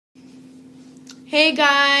Hey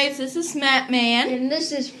guys, this is Mattman. And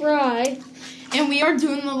this is Fry. And we are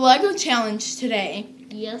doing the Lego challenge today.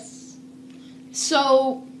 Yes.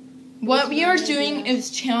 So, what we are doing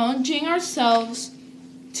is challenging ourselves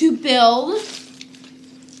to build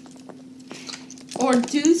or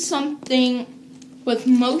do something with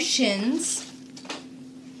motions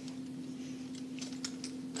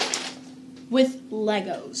with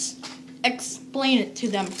Legos. Explain it to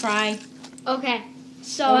them, Fry. Okay.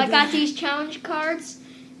 So I got these challenge cards,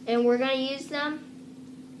 and we're going to use them.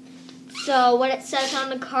 So what it says on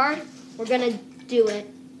the card, we're going to do it.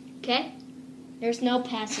 Okay? There's no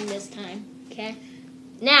passing this time. Okay?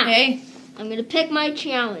 Now, I'm going to pick my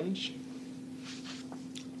challenge.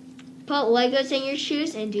 Put Legos in your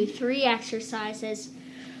shoes and do 3 exercises.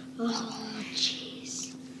 Oh,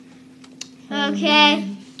 jeez.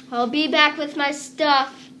 Okay. I'll be back with my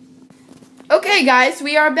stuff. Okay, guys,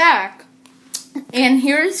 we are back. And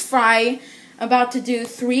here's Fry about to do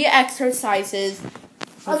 3 exercises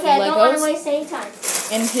with Okay, I don't want to Legos waste any time.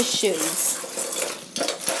 in his shoes.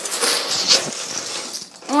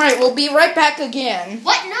 Alright, we'll be right back again.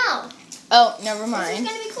 What? No. Oh, never mind.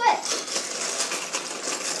 This is going to be quick.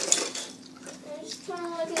 I'm just putting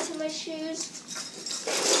Legos in my shoes.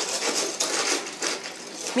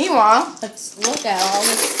 Meanwhile, let's look at all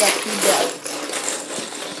the stuff he built.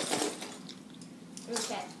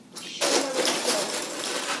 Okay.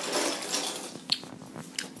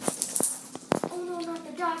 Oh no, not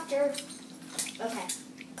the doctor. Okay.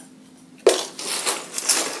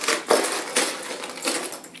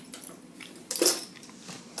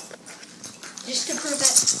 Just to prove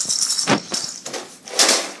it.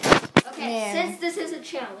 Okay, since this is a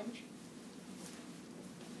challenge.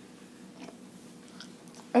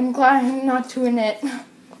 I'm glad I'm not doing it.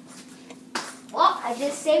 Well, I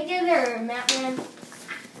just saved you there, Mattman.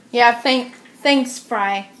 Yeah, thanks,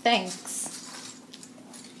 Fry. Thanks.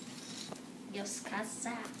 Yes,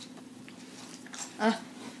 casa.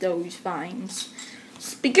 Those vines.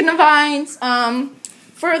 Speaking of vines,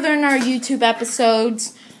 further in our YouTube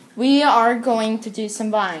episodes, we are going to do some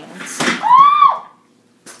vines. Oh!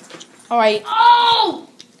 Alright. Oh!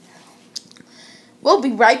 We'll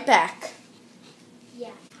be right back.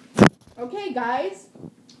 Yeah. Okay, guys.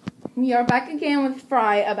 We are back again with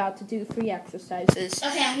Fry about to do 3 exercises.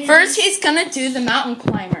 Okay, First, he's going to do the mountain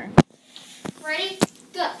climber. Ready?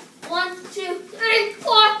 Go. 1, 2, 3,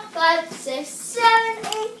 4, 5, 6, 7,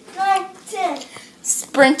 8, 9, 10.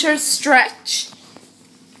 Sprinter stretch.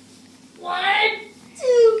 1,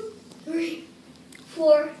 2, 3,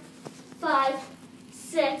 4, 5,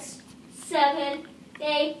 6, 7,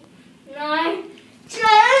 8, 9,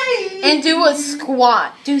 10. And do a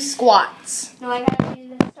squat. Do squats. No, I gotta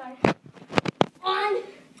do this time. 1,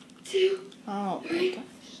 2, Oh, 3,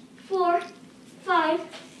 4, 5,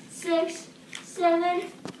 6, 7,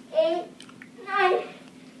 8, 9,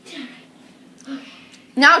 10. Okay.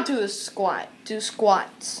 Now do a squat. Do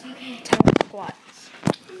squats. Okay. 10 squats.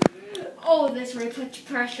 Oh, this really puts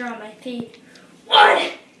pressure on my feet.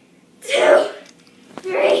 1, 2,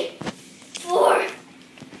 3, 4,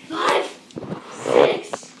 5,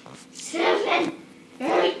 6, 7,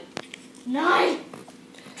 8, 9,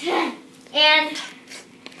 10. And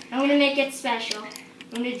I'm going to make it special.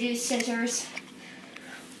 I'm going to do scissors.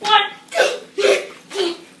 1, 2, 3,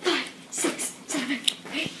 4, 5, 6, 7,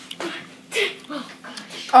 8, 9, 10. Oh,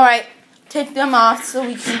 gosh. Alright, take them off so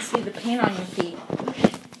we can see the paint on your feet.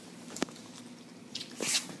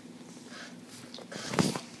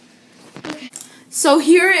 So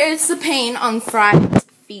here is the paint on Fry's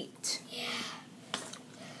feet. Yeah.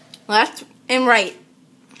 Left and right.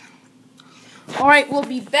 Alright, we'll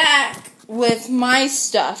be back with my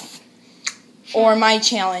stuff. Or my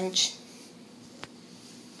challenge.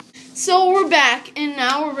 So we're back, and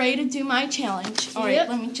now we're ready to do my challenge. Alright,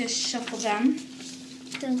 let me just shuffle them.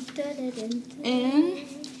 Dun, dun, dun, dun, dun. And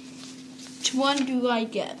which one do I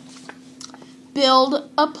get? Build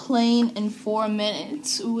a plane in 4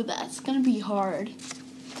 minutes. Ooh, that's gonna be hard.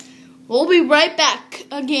 We'll be right back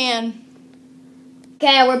again.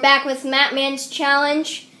 Okay, we're back with Mattman's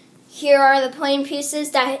challenge. Here are the plane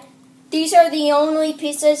pieces. These are the only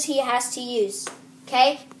pieces he has to use.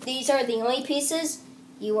 Okay? These are the only pieces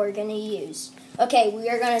you are going to use. Okay, we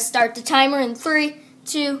are going to start the timer in 3,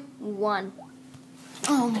 2, 1.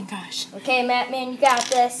 Oh my gosh. Okay, Mattman, you got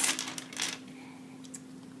this.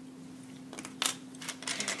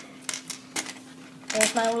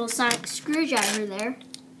 There's my little sonic screwdriver there.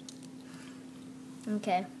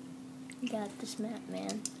 Okay. You got this,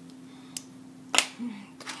 Mattman.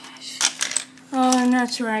 Oh, I'm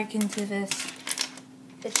not sure I can do this.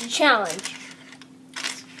 It's a challenge.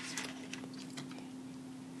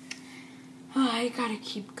 Oh, I I gotta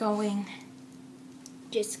keep going.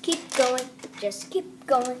 Just keep going. Just keep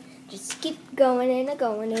going. Just keep going and a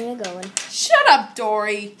going and a going. Shut up,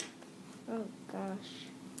 Dory. Oh gosh.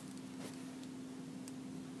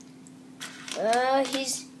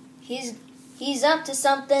 He's up to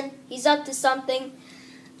something. He's up to something.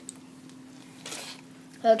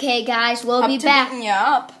 Okay, guys, we'll be back. Beating you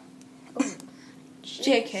up. Oh,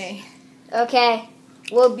 JK. Okay,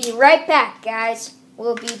 we'll be right back, guys.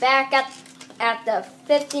 We'll be back at the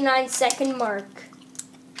 59-second mark.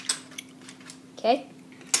 Okay.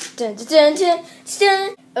 Dun, dun, dun, dun,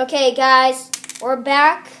 dun. Okay, guys, we're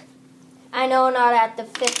back. I know not at the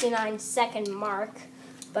 59-second mark,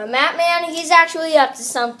 but Mattman, he's actually up to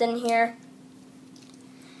something here.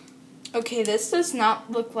 Okay, this does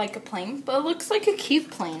not look like a plane, but it looks like a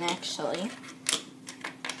cute plane, actually.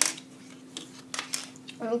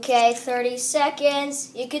 Okay, 30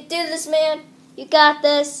 seconds. You could do this, man. You got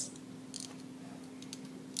this.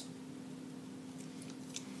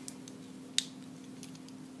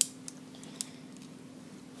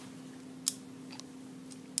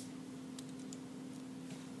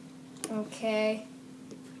 Okay.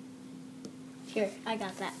 Here, I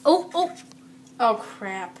got that. Oh. Oh,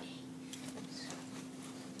 crap.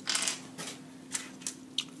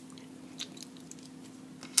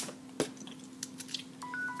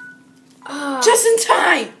 Just in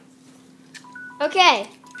time! Okay.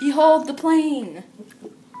 Behold the plane.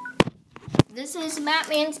 This is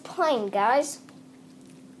Mattman's plane, guys.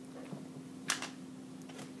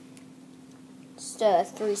 Just a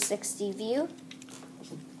 360 view.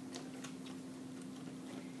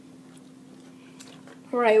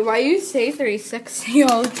 Right, why you say 360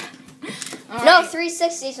 all the time? No,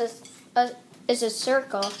 360 is a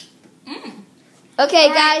circle. Mm. Okay, All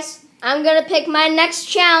right. guys, I'm going to pick my next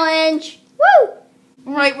challenge. Woo!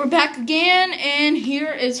 Alright, we're back again, and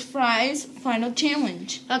here is Fry's final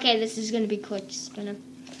challenge. Okay, this is going to be quick. Just gonna...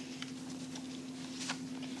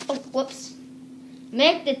 Oh, whoops.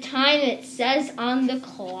 Make the time it says on the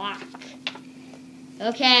clock.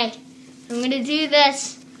 Okay, I'm going to do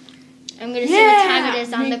this. I'm going to see what time it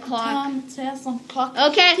is on the clock. Time it says on the clock.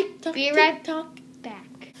 Okay, Tick-tock, be right tick-tock.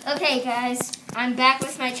 back. Okay, guys, I'm back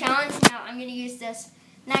with my challenge. Now I'm going to use this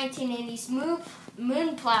 1980s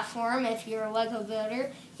moon platform. If you're a Lego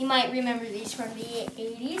builder, you might remember these from the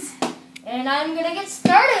 80s. And I'm going to get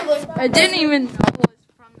started with them. I didn't even know it was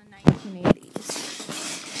from the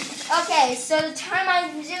 1980s. Okay, so the time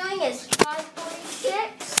I'm doing is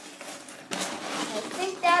 5:46. I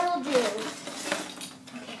think that'll do.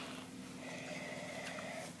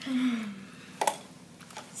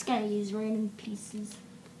 Just gotta use random pieces.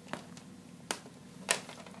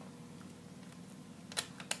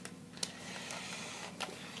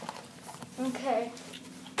 Okay.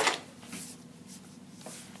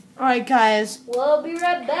 Alright, guys. We'll be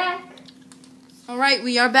right back. Alright,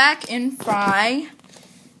 we are back, and Fry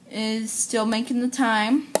is still making the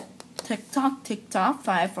time. Tick-tock, tick-tock,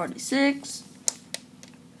 5:46.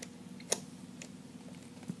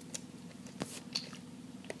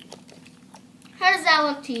 How does that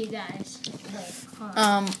look to you guys? Wait, hold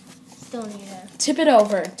on. Still need to. Tip it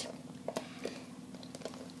over.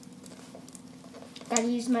 Gotta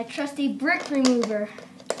use my trusty brick remover.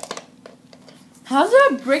 How's that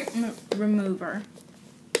a brick remover?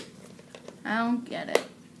 I don't get it.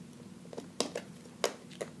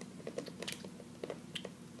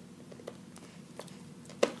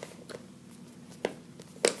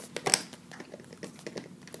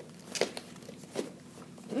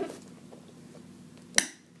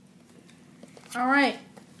 Alright,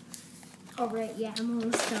 Alright, yeah, I'm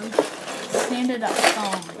almost done. stand it up.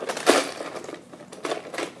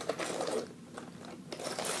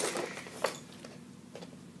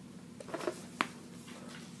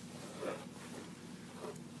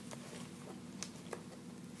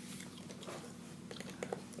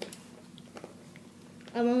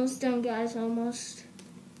 I'm almost done, guys, almost.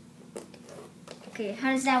 Okay,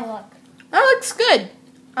 how does that look? That looks good.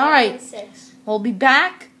 Alright, 6. we'll be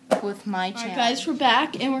back with my challenge. Alright guys, we're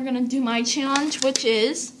back and we're going to do my challenge, which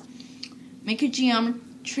is make a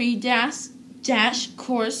geometry dash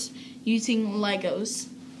course using Legos.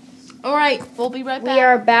 Alright, we'll be right back. We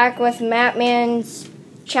are back with Mattman's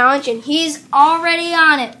challenge, and he's already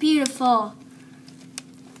on it. Beautiful.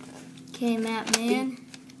 Okay, Mattman.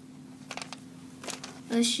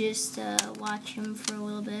 Let's just watch him for a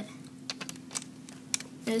little bit.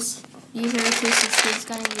 This user interface he's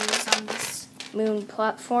going to use on this moon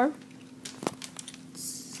platform.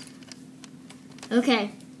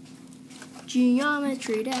 Okay.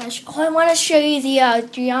 Geometry dash. Oh, I want to show you the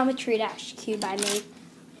geometry dash cube I made.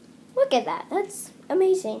 Look at that. That's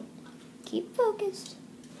amazing. keep focused.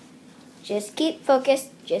 Just keep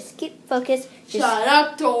focused. Just keep focused. Shut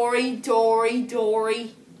up, Dory.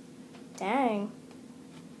 Dang.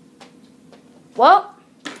 Well,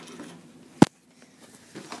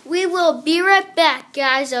 we will be right back,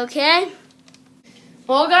 guys, okay?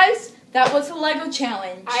 Well, guys, that was a Lego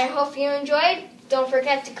challenge. I hope you enjoyed. Don't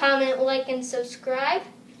forget to comment, like, and subscribe.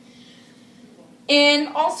 And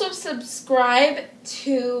also subscribe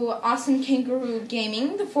to Awesome Kangaroo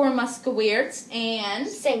Gaming, the Four Musketeers, and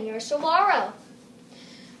Senor Solaro.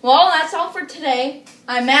 well, that's all for today.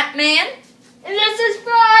 I'm Matt Man. And this is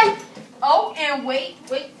Fry. Oh, and wait.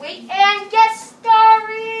 And guest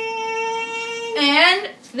starring. And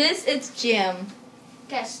this is Jim.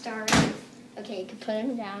 Guest starring. Okay, you can put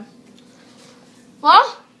him down.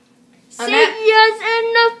 Well, See us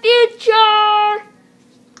in the future.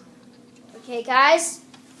 Okay, guys,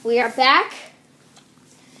 we are back.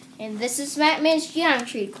 And this is Matt Man's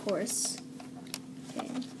geometry course. Okay.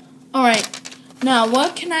 alright. Now,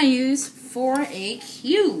 what can I use for a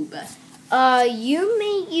cube? You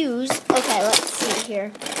may use. Okay, let's see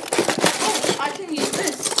here. Oh, I can use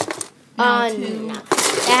this. Now No.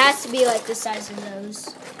 It has to be like the size of those.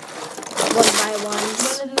 One by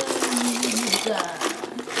ones.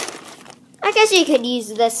 I guess you could use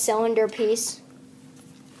this cylinder piece.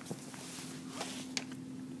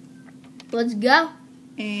 Let's go.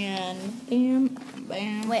 And bam,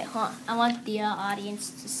 bam. Wait, hold on. I want the audience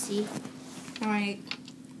to see. Alright.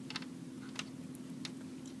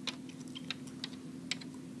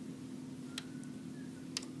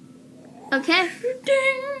 Okay.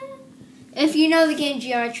 If you know the game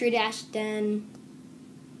Geometry Dash, then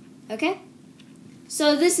okay.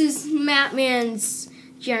 So this is Matt Man's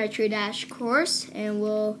Geometry Dash course, and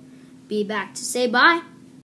we'll be back to say bye.